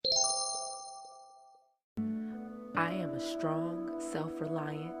I am a strong,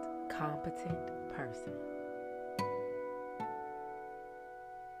 self-reliant, competent person.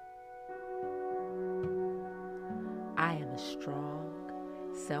 I am a strong,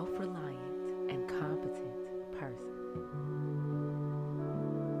 self-reliant, and competent person.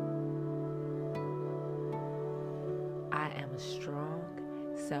 I am a strong,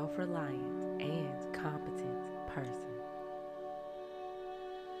 self-reliant, and competent person.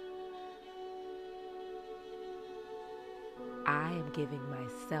 I am giving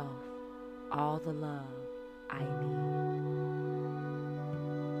myself all the love I need.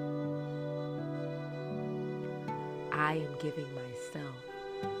 I am giving myself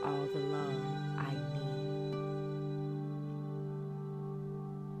all the love I need.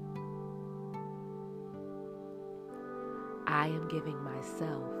 I am giving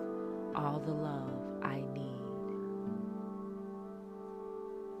myself all the love I need.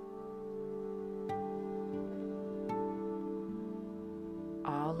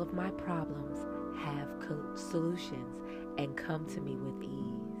 All of my problems have solutions and come to me with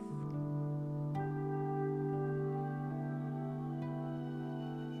ease.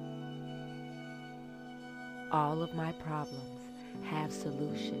 All of my problems have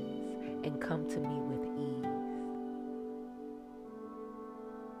solutions and come to me with ease.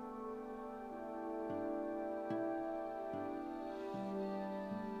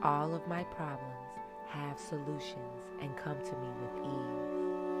 All of my problems have solutions and come to me with ease.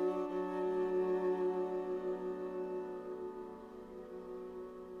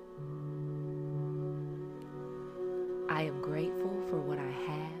 I am grateful for what I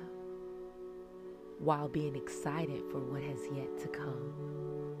have while being excited for what has yet to come.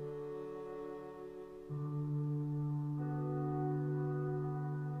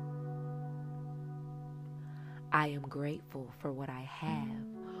 I am grateful for what I have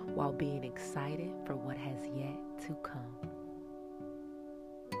while being excited for what has yet to come.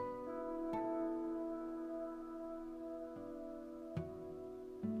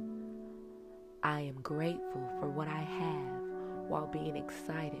 I am grateful for what I have while being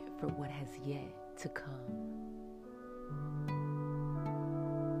excited for what has yet to come.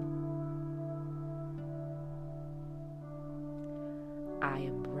 I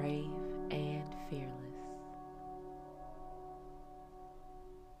am brave and fearless.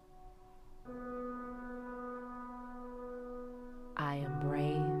 I am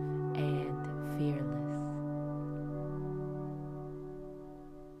brave and fearless.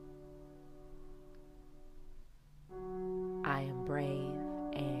 I am brave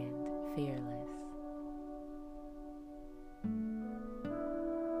and fearless.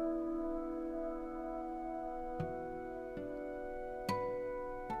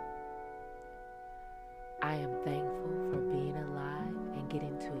 I am thankful for being alive and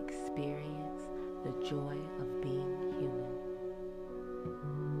getting to experience the joy of being human.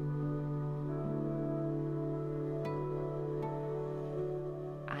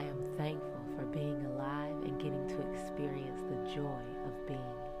 I am thankful for being alive and getting to experience the joy of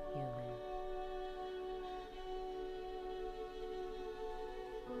being human.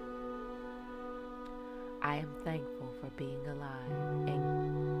 I am thankful for being alive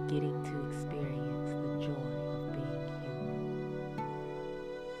and getting to experience the joy of being human.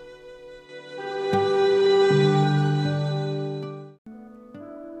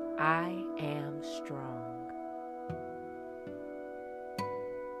 I am strong.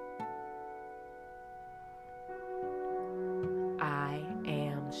 I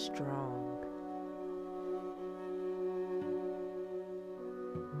am strong.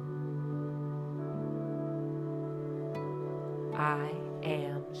 I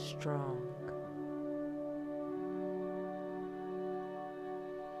am strong.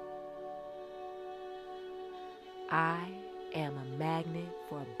 I am a magnet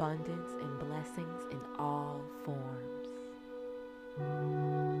for abundance and blessings in all forms.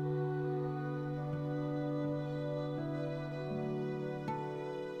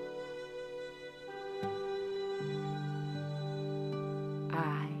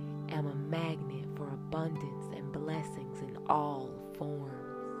 I am a magnet for abundance and blessings in all forms.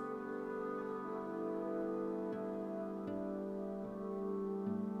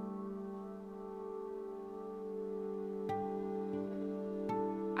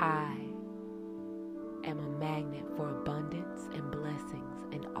 I am a magnet for abundance and blessings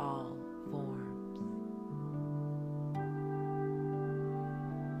in all forms.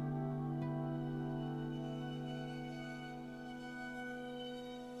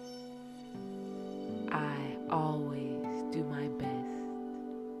 I always do my best.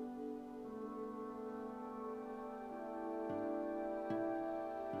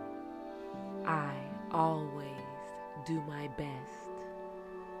 I always do my best.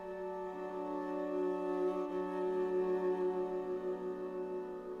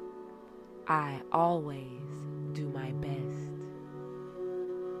 I always do my best.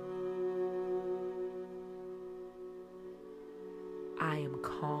 I am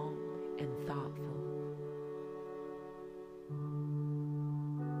calm and thoughtful.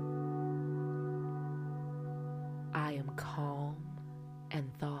 I am calm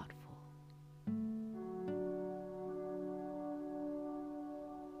and thoughtful.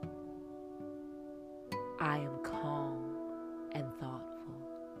 I am calm and thoughtful.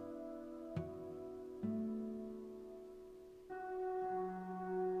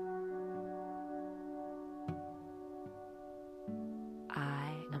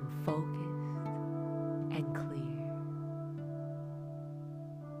 I am focused and clear.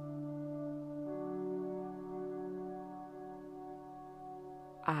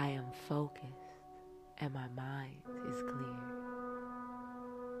 I am focused and my mind is clear.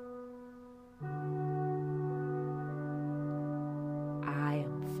 I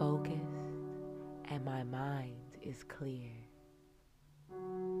am focused and my mind is clear.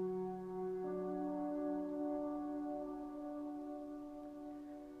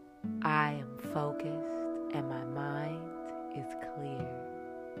 I am focused and my mind is clear.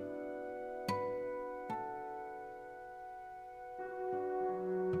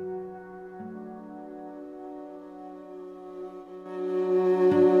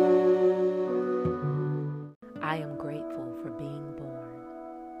 I am grateful for being born.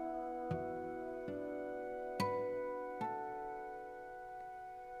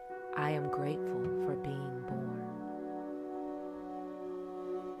 I am grateful for being born.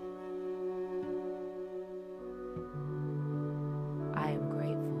 I am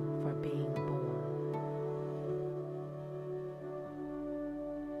grateful for being born.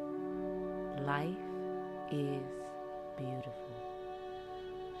 Life is beautiful.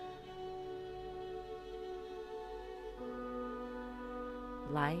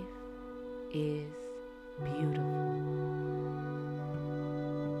 Life is beautiful.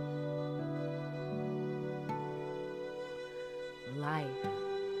 Life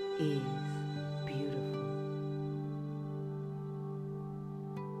is beautiful.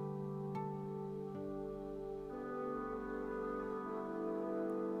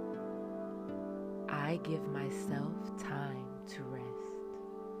 I give myself time to rest.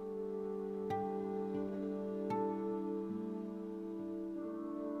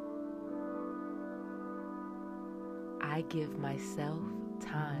 I give myself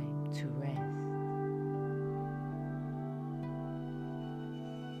time to rest.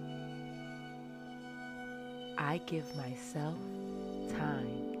 I give myself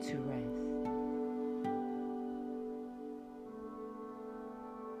time to rest.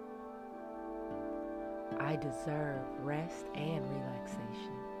 I deserve rest and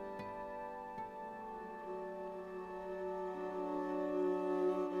relaxation.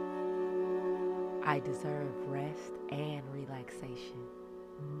 I deserve rest and relaxation.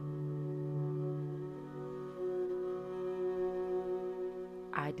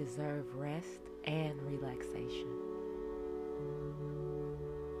 I deserve rest and relaxation.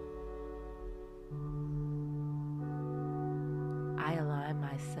 I align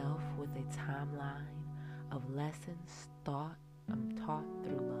myself with a timeline of lessons taught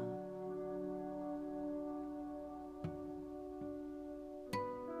through love.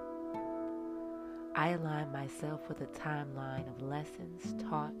 I align myself with a timeline of lessons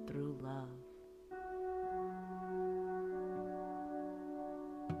taught through love.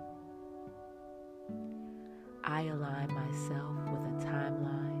 I align myself with a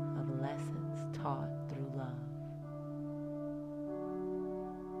timeline of lessons taught through love.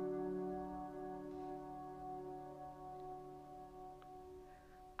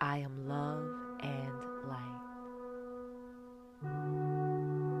 I am love and light.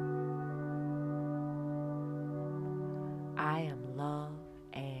 I am love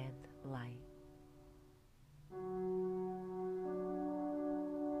and light.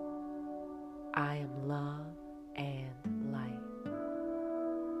 I am love and light.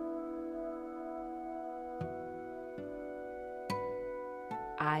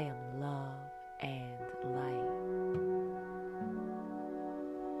 I am love and light.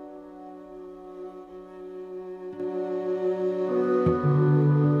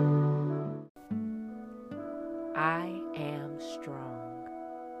 I am strong.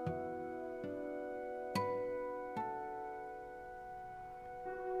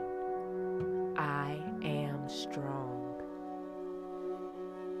 I am strong.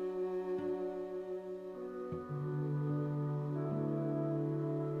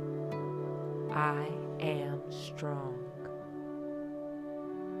 I am strong.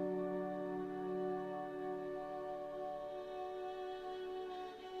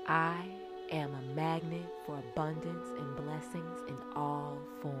 I am a magnet for abundance and blessings in all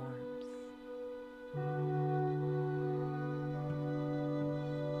forms.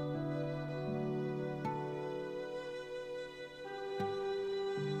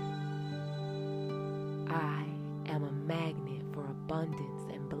 I am a magnet for abundance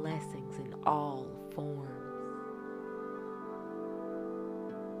and blessings in all forms.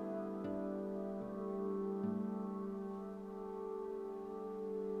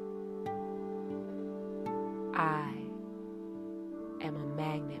 I am a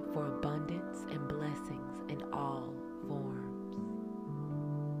magnet for abundance and blessings in all forms.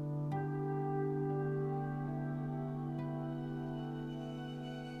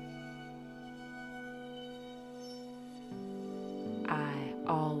 I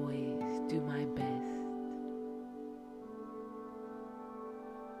always do my best.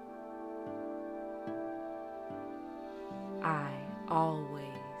 I always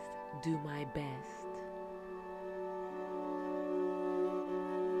do my best.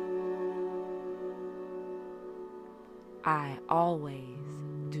 I always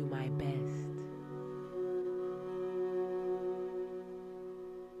do my best.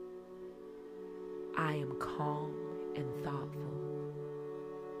 I am calm and thoughtful.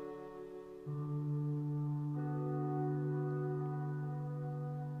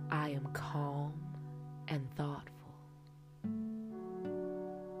 I am calm and thoughtful.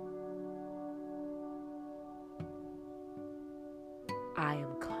 I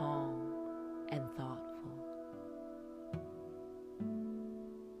am calm and thoughtful.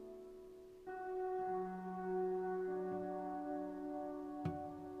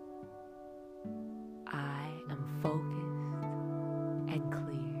 I am focused and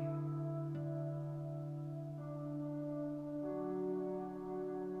clear.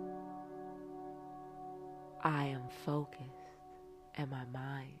 I am focused and my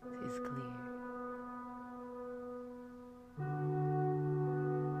mind is clear.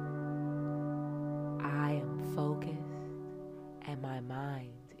 I am focused and my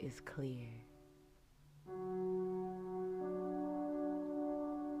mind is clear.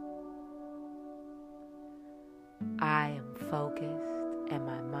 I am focused and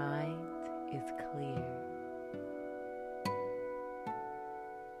my mind is clear.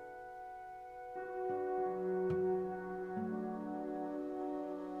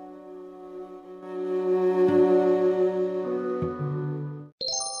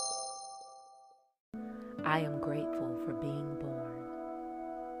 I am grateful for being born.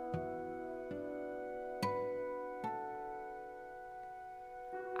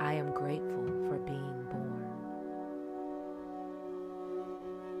 I am grateful for being born.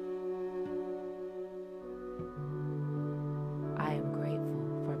 I am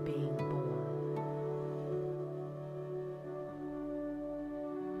grateful for being born.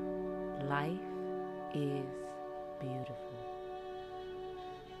 Life is beautiful.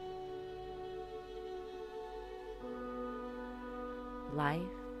 Life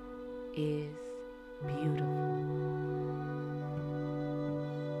is beautiful.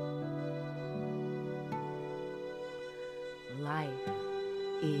 Life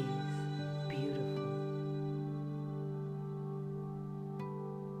is beautiful.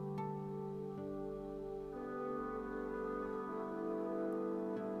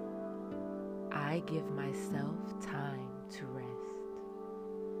 I give myself time to rest.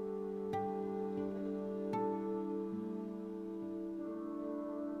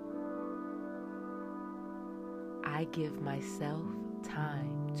 I give myself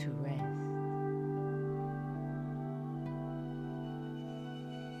time to rest.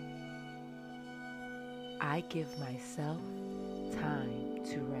 I give myself time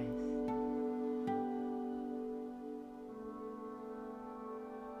to rest.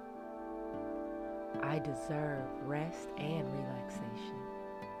 I deserve rest and relaxation.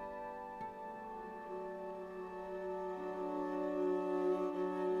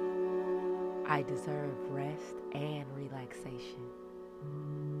 I deserve rest and relaxation.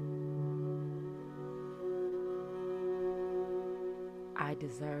 I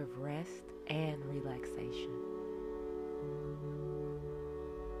deserve rest and relaxation.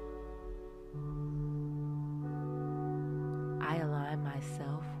 I align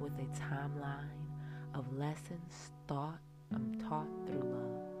myself with a timeline of lessons taught through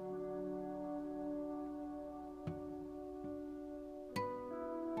love.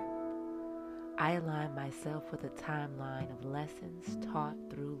 I align myself with a timeline of lessons taught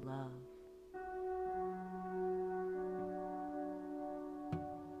through love.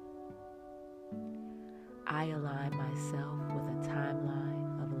 I align myself with a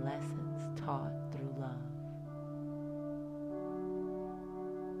timeline of lessons taught through love.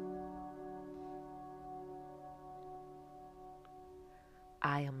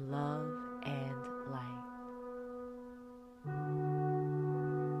 I am love and light.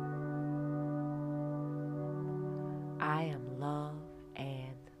 I am love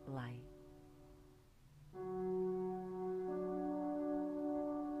and light.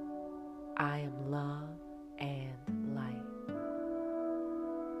 I am love and light.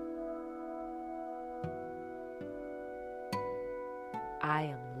 I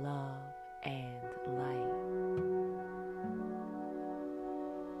am love and